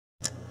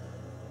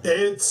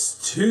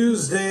It's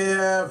Tuesday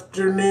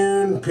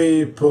afternoon,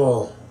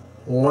 people.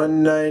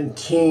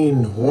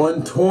 1:19,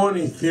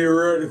 1:20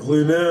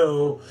 theoretically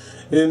now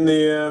in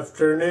the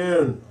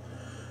afternoon.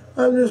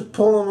 I'm just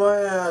pulling my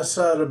ass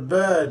out of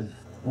bed.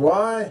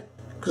 Why?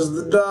 Because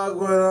the dog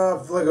went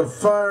off like a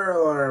fire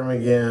alarm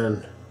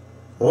again.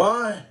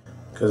 Why?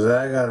 Because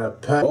I got a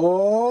package.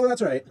 Oh,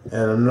 that's right.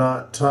 And I'm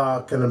not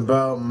talking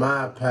about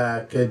my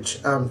package.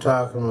 I'm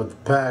talking about the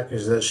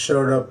package that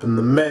showed up in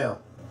the mail.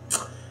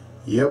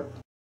 Yep.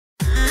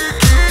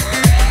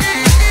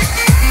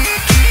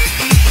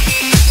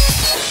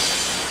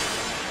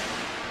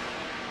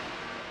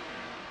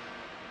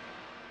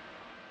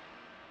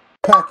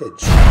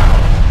 Package.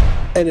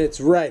 And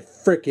it's right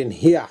frickin'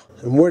 here.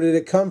 And where did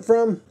it come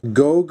from?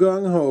 Go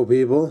gung ho,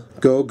 people.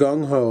 Go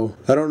gung ho.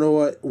 I don't know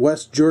what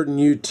West Jordan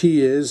UT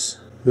is,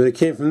 but it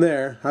came from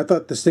there. I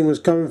thought this thing was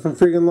coming from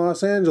friggin'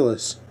 Los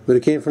Angeles, but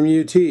it came from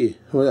UT.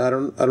 Well, I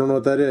don't know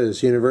what that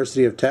is.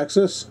 University of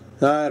Texas?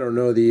 I don't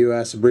know the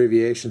US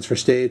abbreviations for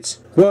states,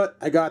 but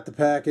I got the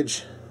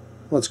package.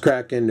 Let's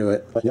crack into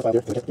it.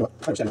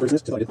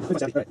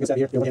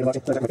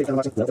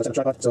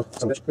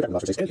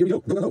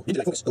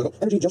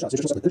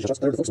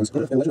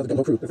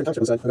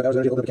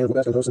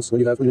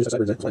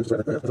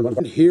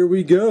 Here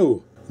we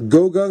go.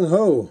 Go gung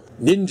ho.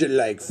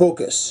 Ninja-like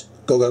focus.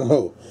 Go gung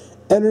ho.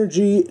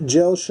 Energy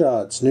gel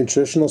shots.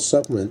 Nutritional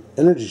supplement.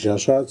 Energy gel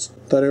shots.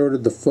 Thought I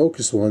ordered the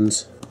focus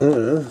ones.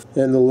 And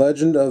the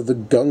legend of the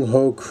gung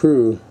ho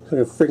crew.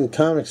 Like a freaking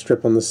comic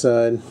strip on the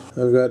side.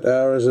 I've got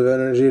hours of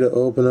energy to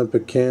open up a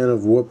can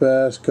of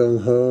whoop-ass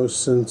gung ho.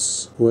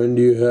 Since when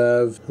do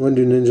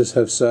ninjas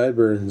have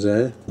sideburns,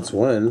 eh? Since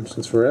when?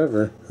 Since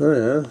forever. Oh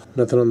yeah.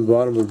 Nothing on the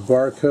bottom but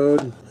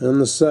barcode. And on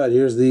the side,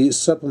 here's the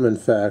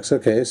supplement facts.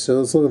 Okay, so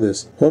let's look at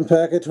this. One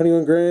packet,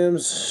 21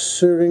 grams.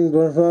 Serving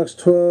box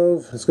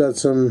 12. It's got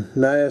some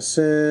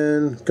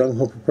niacin, gung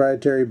ho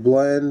proprietary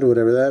blend,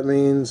 whatever that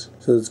means.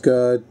 So it's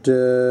got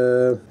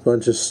a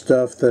bunch of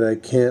stuff that I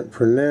can't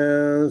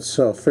pronounce.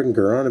 Oh, freaking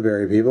guarana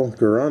berry, people.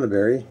 Guarana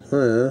berry.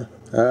 Oh, yeah.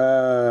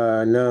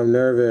 Ah, now I'm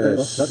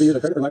nervous. Not to use a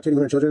pregnant or lactating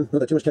women or children. Know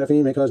that too much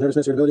caffeine may cause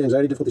nervousness, irritability,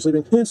 anxiety, difficulty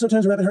sleeping, and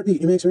sometimes a rapid heartbeat.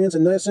 You may experience a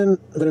niacin,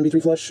 vitamin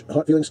B3 flush,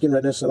 hot feeling, skin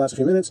redness that lasts a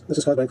few minutes. This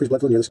is caused by increased blood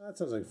flow near the... That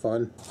sounds like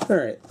fun.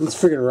 Alright,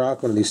 let's freaking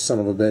rock one of these son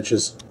of a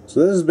bitches. So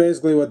this is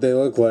basically what they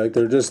look like.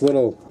 They're just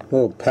little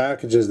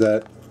packages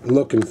that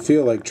look and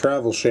feel like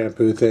travel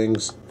shampoo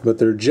things, but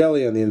they're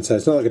jelly on the inside.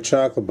 It's not like a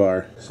chocolate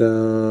bar.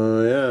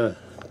 So yeah,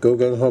 go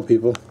gung ho,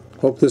 people.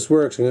 Hope this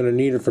works. I'm gonna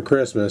need it for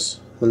Christmas,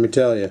 let me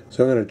tell you.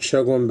 So I'm gonna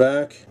chug one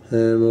back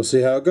and we'll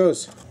see how it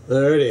goes.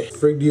 Alrighty,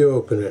 frig do you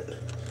open it?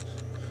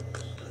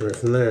 Right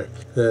from there.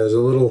 There's a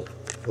little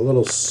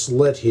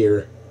slit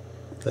here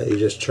that you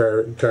just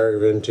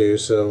carve into,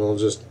 so we'll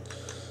just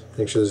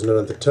make sure there's none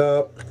at the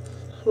top.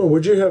 Oh,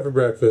 what'd you have for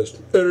breakfast?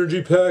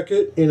 Energy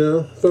packet, you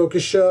know,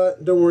 focus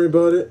shot, don't worry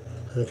about it.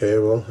 Okay,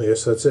 well, I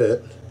guess that's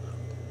it.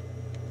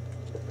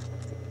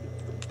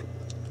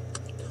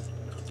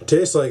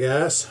 Tastes like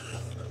ass.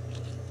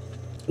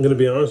 I'm gonna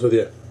be honest with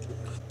you.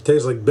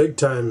 Tastes like big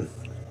time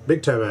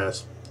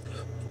ass.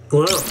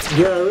 Wow,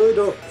 yeah, I really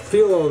don't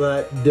feel all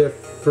that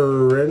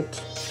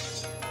different.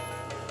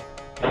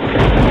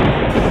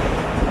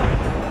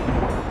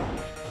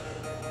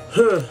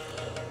 Huh.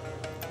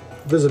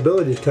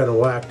 Visibility's kind of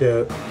whacked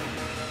out.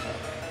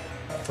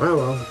 Wow,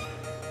 well.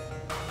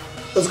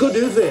 Let's go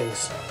do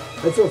things.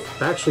 I feel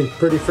actually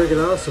pretty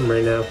freaking awesome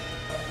right now.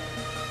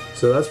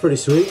 So that's pretty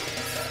sweet.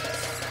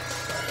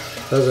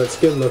 How's that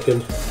skin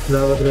looking?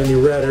 Not looking any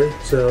redder,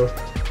 so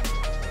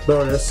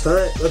bonus.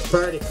 Alright, let's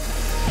party.